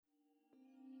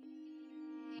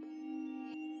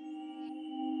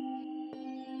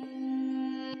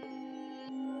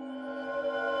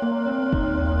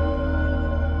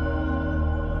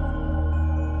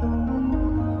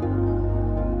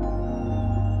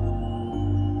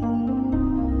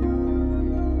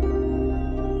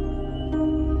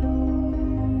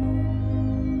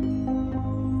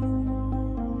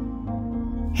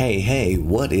Hey,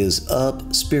 what is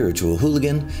up, spiritual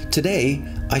hooligan? Today,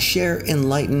 I share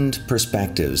enlightened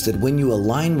perspectives that when you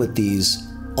align with these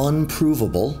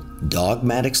unprovable,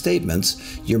 dogmatic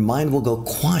statements, your mind will go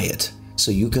quiet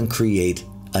so you can create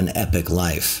an epic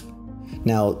life.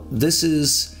 Now, this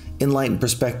is Enlightened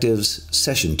Perspectives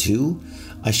Session 2.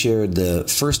 I shared the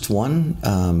first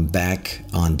one back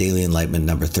on Daily Enlightenment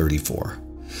number 34.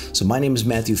 So my name is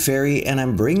Matthew Ferry, and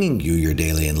I'm bringing you your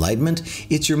daily enlightenment.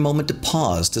 It's your moment to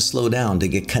pause, to slow down, to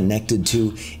get connected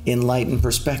to enlightened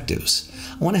perspectives.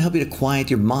 I want to help you to quiet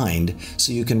your mind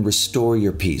so you can restore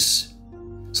your peace.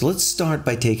 So let's start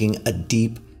by taking a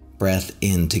deep breath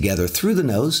in together through the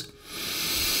nose.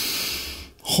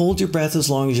 Hold your breath as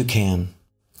long as you can.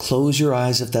 Close your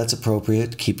eyes if that's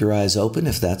appropriate. Keep your eyes open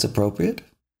if that's appropriate.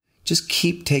 Just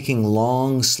keep taking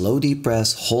long, slow, deep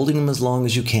breaths, holding them as long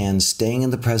as you can, staying in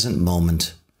the present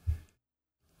moment.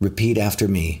 Repeat after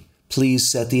me. Please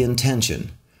set the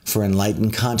intention for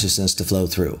enlightened consciousness to flow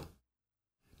through,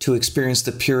 to experience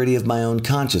the purity of my own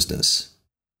consciousness,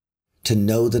 to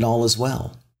know that all is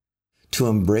well, to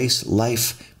embrace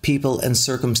life, people, and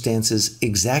circumstances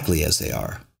exactly as they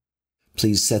are.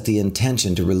 Please set the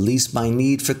intention to release my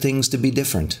need for things to be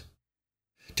different,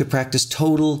 to practice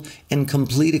total and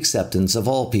complete acceptance of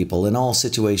all people in all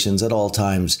situations at all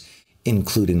times,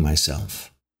 including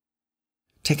myself.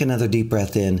 Take another deep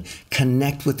breath in.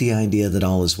 Connect with the idea that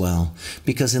all is well,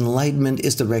 because enlightenment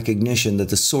is the recognition that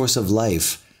the source of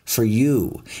life for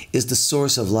you is the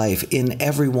source of life in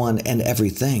everyone and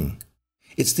everything.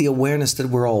 It's the awareness that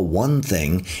we're all one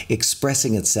thing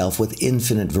expressing itself with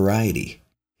infinite variety.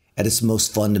 At its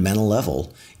most fundamental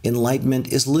level,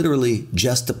 enlightenment is literally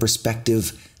just the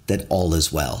perspective that all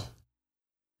is well.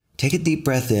 Take a deep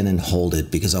breath in and hold it,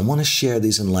 because I want to share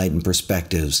these enlightened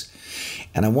perspectives.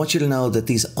 And I want you to know that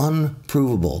these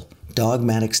unprovable,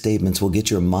 dogmatic statements will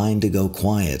get your mind to go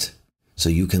quiet so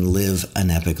you can live an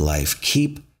epic life.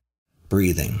 Keep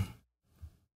breathing.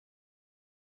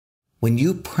 When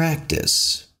you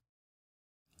practice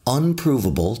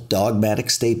unprovable, dogmatic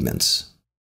statements,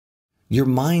 your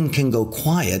mind can go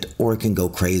quiet or it can go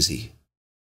crazy.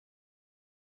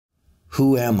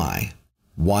 Who am I?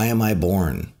 Why am I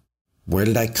born? Where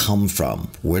did I come from?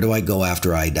 Where do I go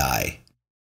after I die?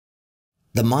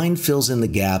 The mind fills in the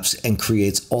gaps and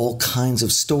creates all kinds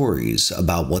of stories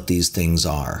about what these things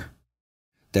are.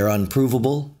 They're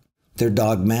unprovable, they're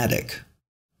dogmatic.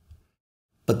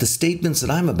 But the statements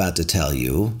that I'm about to tell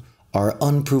you are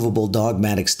unprovable,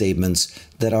 dogmatic statements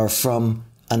that are from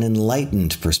an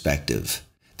enlightened perspective.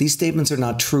 These statements are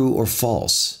not true or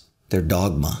false. They're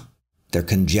dogma. They're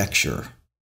conjecture.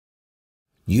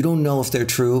 You don't know if they're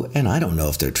true, and I don't know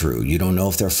if they're true. You don't know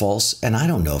if they're false, and I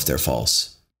don't know if they're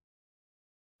false.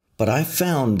 But I've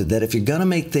found that if you're going to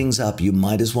make things up, you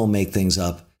might as well make things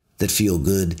up that feel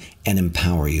good and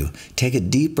empower you. Take a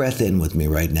deep breath in with me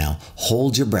right now.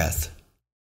 Hold your breath.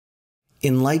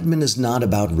 Enlightenment is not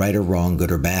about right or wrong,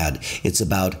 good or bad. It's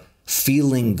about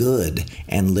feeling good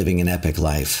and living an epic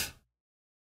life.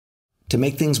 To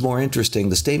make things more interesting,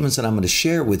 the statements that I'm going to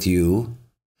share with you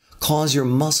cause your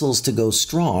muscles to go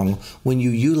strong when you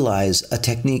utilize a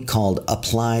technique called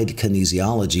applied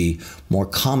kinesiology, more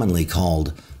commonly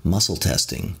called muscle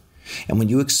testing. And when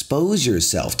you expose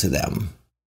yourself to them,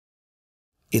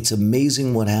 it's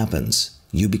amazing what happens.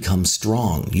 You become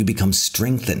strong, you become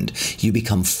strengthened, you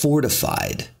become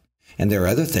fortified. And there are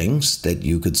other things that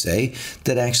you could say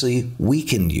that actually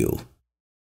weaken you.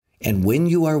 And when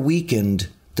you are weakened,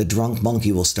 the drunk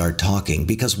monkey will start talking,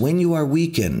 because when you are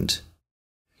weakened,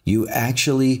 you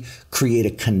actually create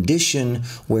a condition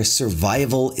where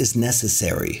survival is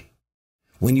necessary.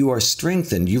 When you are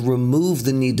strengthened, you remove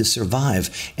the need to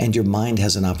survive, and your mind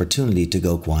has an opportunity to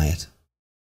go quiet.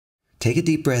 Take a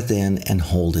deep breath in and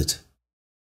hold it.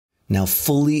 Now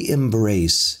fully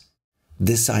embrace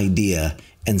this idea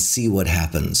and see what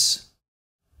happens.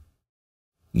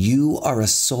 You are a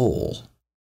soul,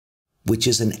 which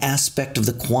is an aspect of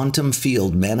the quantum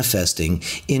field manifesting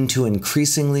into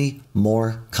increasingly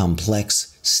more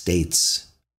complex states.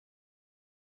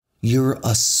 You're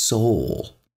a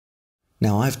soul.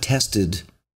 Now, I've tested,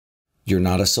 you're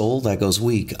not a soul, that goes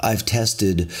weak. I've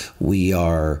tested, we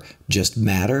are just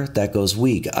matter, that goes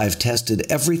weak. I've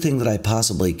tested everything that I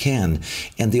possibly can.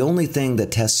 And the only thing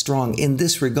that tests strong in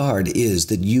this regard is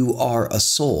that you are a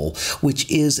soul, which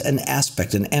is an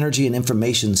aspect, an energy and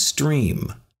information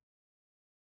stream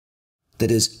that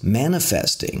is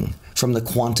manifesting from the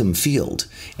quantum field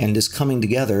and is coming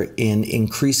together in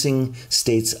increasing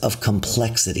states of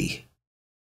complexity.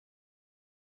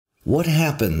 What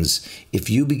happens if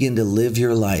you begin to live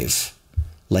your life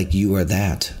like you are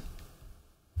that?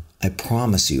 I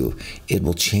promise you, it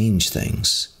will change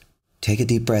things. Take a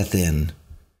deep breath in.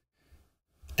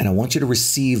 And I want you to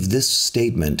receive this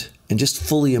statement and just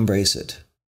fully embrace it.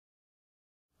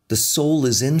 The soul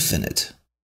is infinite.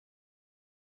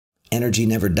 Energy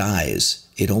never dies.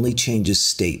 It only changes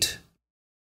state.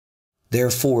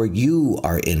 Therefore, you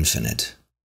are infinite.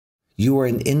 You are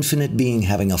an infinite being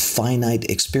having a finite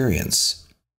experience.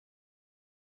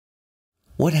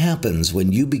 What happens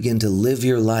when you begin to live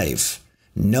your life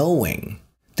knowing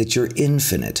that you're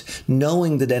infinite,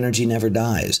 knowing that energy never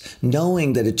dies,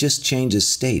 knowing that it just changes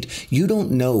state? You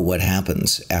don't know what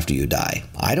happens after you die.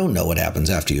 I don't know what happens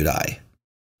after you die.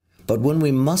 But when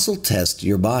we muscle test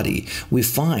your body, we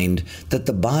find that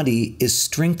the body is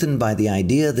strengthened by the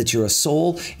idea that you're a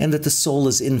soul and that the soul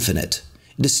is infinite.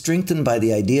 It is strengthened by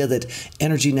the idea that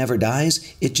energy never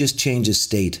dies, it just changes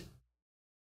state.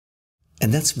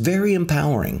 And that's very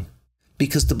empowering,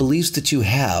 because the beliefs that you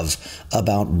have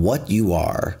about what you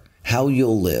are, how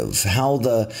you'll live,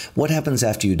 what happens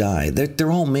after you die,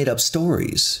 they're all made up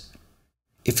stories.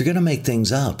 If you're going to make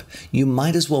things up, you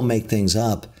might as well make things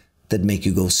up that make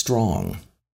you go strong.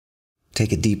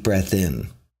 Take a deep breath in.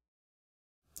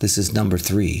 This is number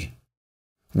 3.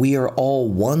 We are all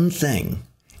one thing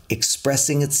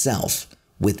expressing itself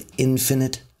with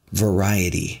infinite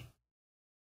variety.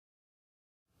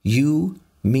 You,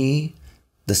 me,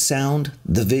 the sound,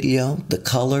 the video, the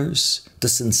colors, the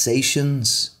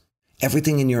sensations,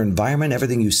 everything in your environment,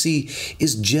 everything you see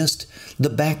is just the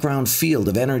background field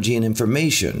of energy and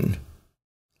information.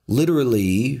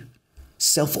 Literally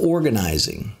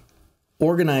self-organizing,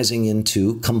 organizing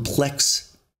into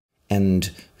complex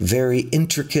and very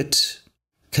intricate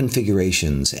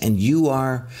configurations. And you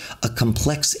are a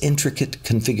complex, intricate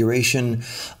configuration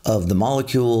of the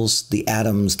molecules, the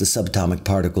atoms, the subatomic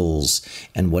particles,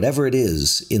 and whatever it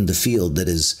is in the field that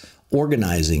is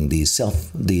organizing these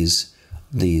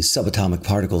subatomic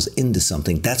particles into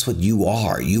something. That's what you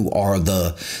are. You are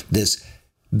this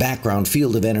background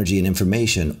field of energy and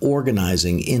information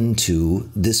organizing into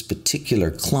this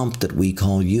particular clump that we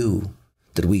call you,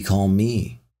 that we call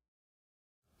me.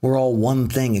 We're all one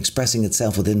thing expressing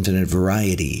itself with infinite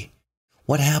variety.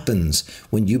 What happens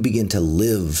when you begin to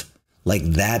live like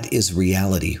that is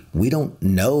reality? We don't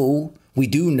know. We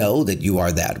do know that you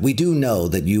are that. We do know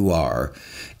that you are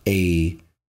a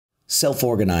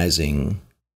self-organizing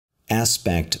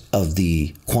aspect of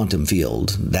the quantum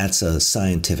field. That's a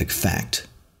scientific fact.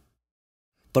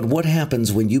 But what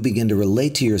happens when you begin to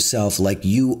relate to yourself like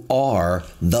you are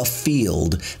the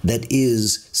field that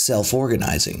is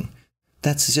self-organizing?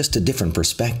 That's just a different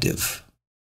perspective.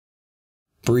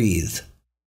 Breathe.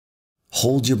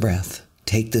 Hold your breath.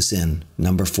 Take this in.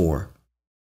 Number 4.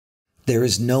 There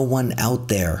is no one out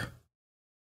there.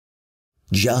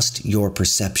 Just your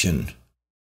perception.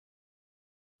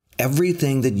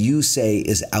 Everything that you say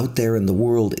is out there in the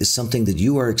world is something that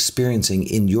you are experiencing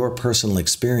in your personal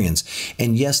experience.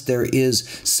 And yes, there is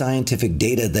scientific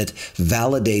data that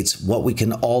validates what we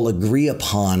can all agree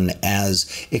upon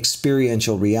as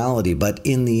experiential reality. But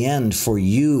in the end, for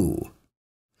you,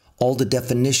 all the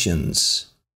definitions,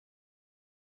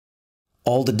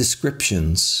 all the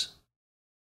descriptions,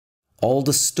 all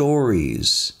the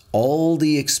stories, all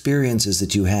the experiences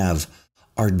that you have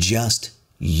are just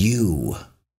you.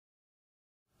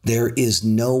 There is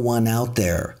no one out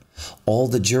there. All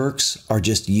the jerks are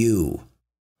just you.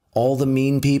 All the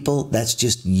mean people, that's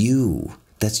just you.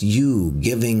 That's you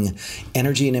giving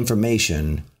energy and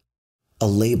information a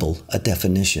label, a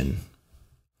definition.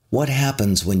 What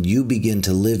happens when you begin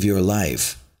to live your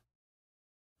life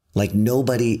like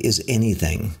nobody is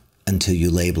anything until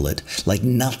you label it? Like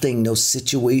nothing, no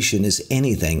situation is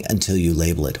anything until you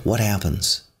label it. What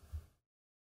happens?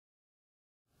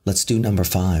 Let's do number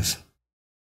 5.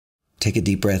 Take a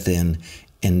deep breath in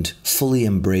and fully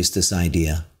embrace this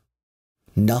idea.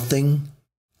 Nothing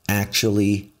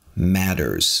actually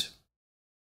matters.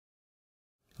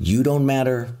 You don't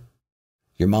matter.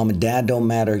 Your mom and dad don't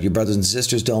matter. Your brothers and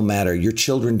sisters don't matter. Your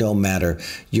children don't matter.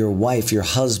 Your wife, your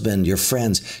husband, your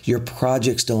friends, your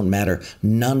projects don't matter.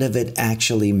 None of it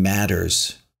actually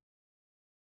matters.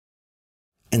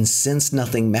 And since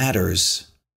nothing matters,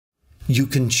 you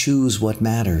can choose what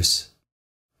matters.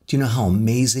 Do you know how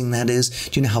amazing that is?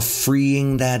 Do you know how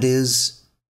freeing that is?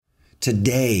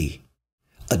 Today,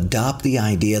 adopt the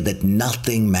idea that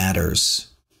nothing matters.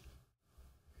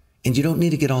 And you don't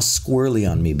need to get all squirrely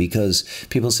on me because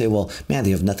people say, well, man,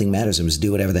 if nothing matters, I'm just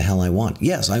do whatever the hell I want.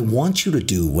 Yes, I want you to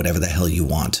do whatever the hell you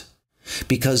want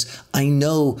because I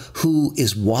know who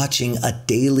is watching a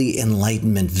daily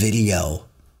enlightenment video.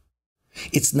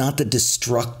 It's not the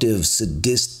destructive,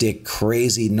 sadistic,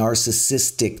 crazy,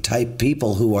 narcissistic type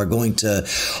people who are going to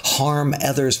harm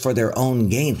others for their own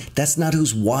gain. That's not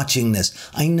who's watching this.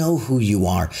 I know who you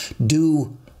are.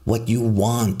 Do what you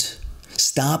want.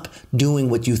 Stop doing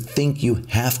what you think you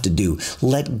have to do.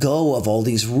 Let go of all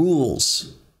these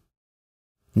rules.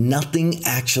 Nothing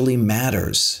actually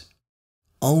matters.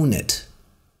 Own it.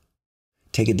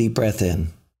 Take a deep breath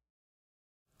in.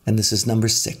 And this is number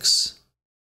 6.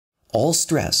 All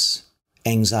stress,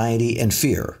 anxiety, and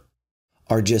fear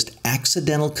are just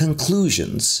accidental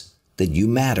conclusions that you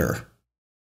matter.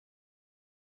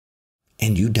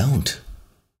 And you don't.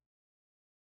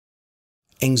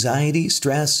 Anxiety,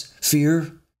 stress,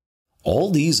 fear,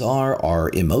 all these are our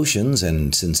emotions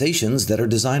and sensations that are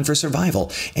designed for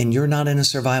survival, and you're not in a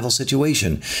survival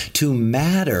situation. To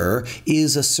matter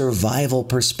is a survival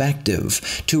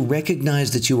perspective. To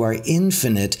recognize that you are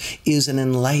infinite is an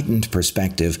enlightened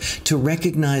perspective. To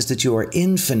recognize that you are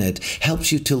infinite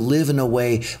helps you to live in a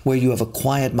way where you have a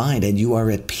quiet mind and you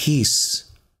are at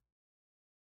peace.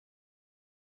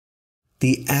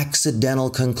 The accidental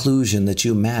conclusion that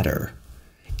you matter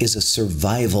is a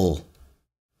survival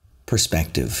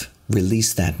perspective.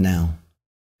 Release that now.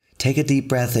 Take a deep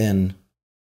breath in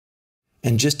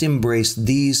and just embrace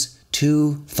these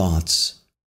 2 thoughts.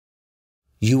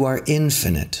 You are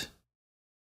infinite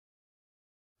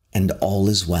and all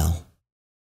is well.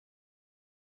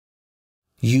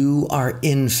 You are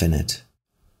infinite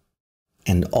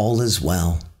and all is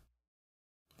well.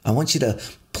 I want you to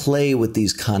play with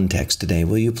these contexts today,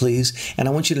 will you please? And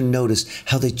I want you to notice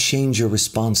how they change your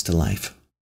response to life.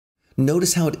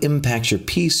 Notice how it impacts your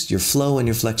peace, your flow, and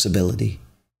your flexibility.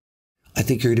 I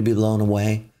think you're going to be blown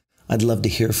away. I'd love to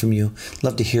hear from you.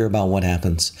 Love to hear about what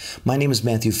happens. My name is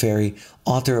Matthew Ferry,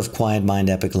 author of Quiet Mind,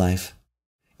 Epic Life.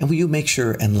 And will you make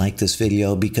sure and like this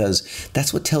video, because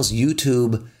that's what tells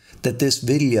YouTube that this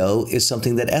video is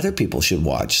something that other people should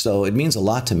watch. So it means a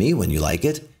lot to me when you like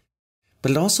it.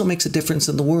 But it also makes a difference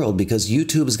in the world, because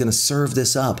YouTube is going to serve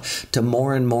this up to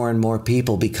more and more and more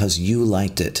people because you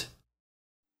liked it.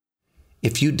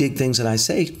 If you dig things that I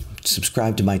say,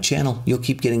 subscribe to my channel. You'll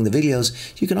keep getting the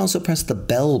videos. You can also press the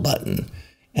bell button,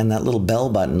 and that little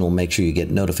bell button will make sure you get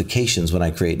notifications when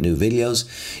I create new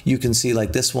videos. You can see,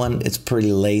 like this one, it's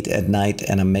pretty late at night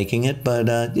and I'm making it, but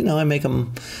I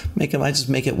just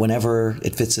make it whenever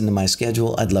it fits into my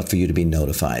schedule. I'd love for you to be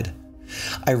notified.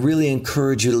 I really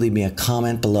encourage you to leave me a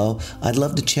comment below. I'd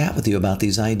love to chat with you about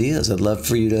these ideas. I'd love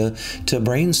for you to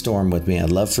brainstorm with me.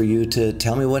 I'd love for you to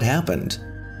tell me what happened.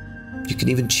 You can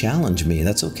even challenge me.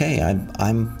 That's okay.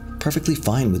 I'm perfectly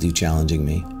fine with you challenging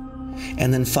me.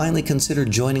 And then finally, consider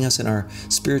joining us in our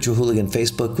Spiritual Hooligan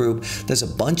Facebook group. There's a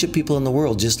bunch of people in the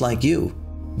world just like you.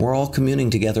 We're all communing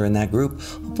together in that group.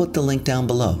 I'll put the link down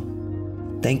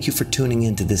below. Thank you for tuning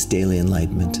into this daily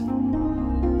enlightenment.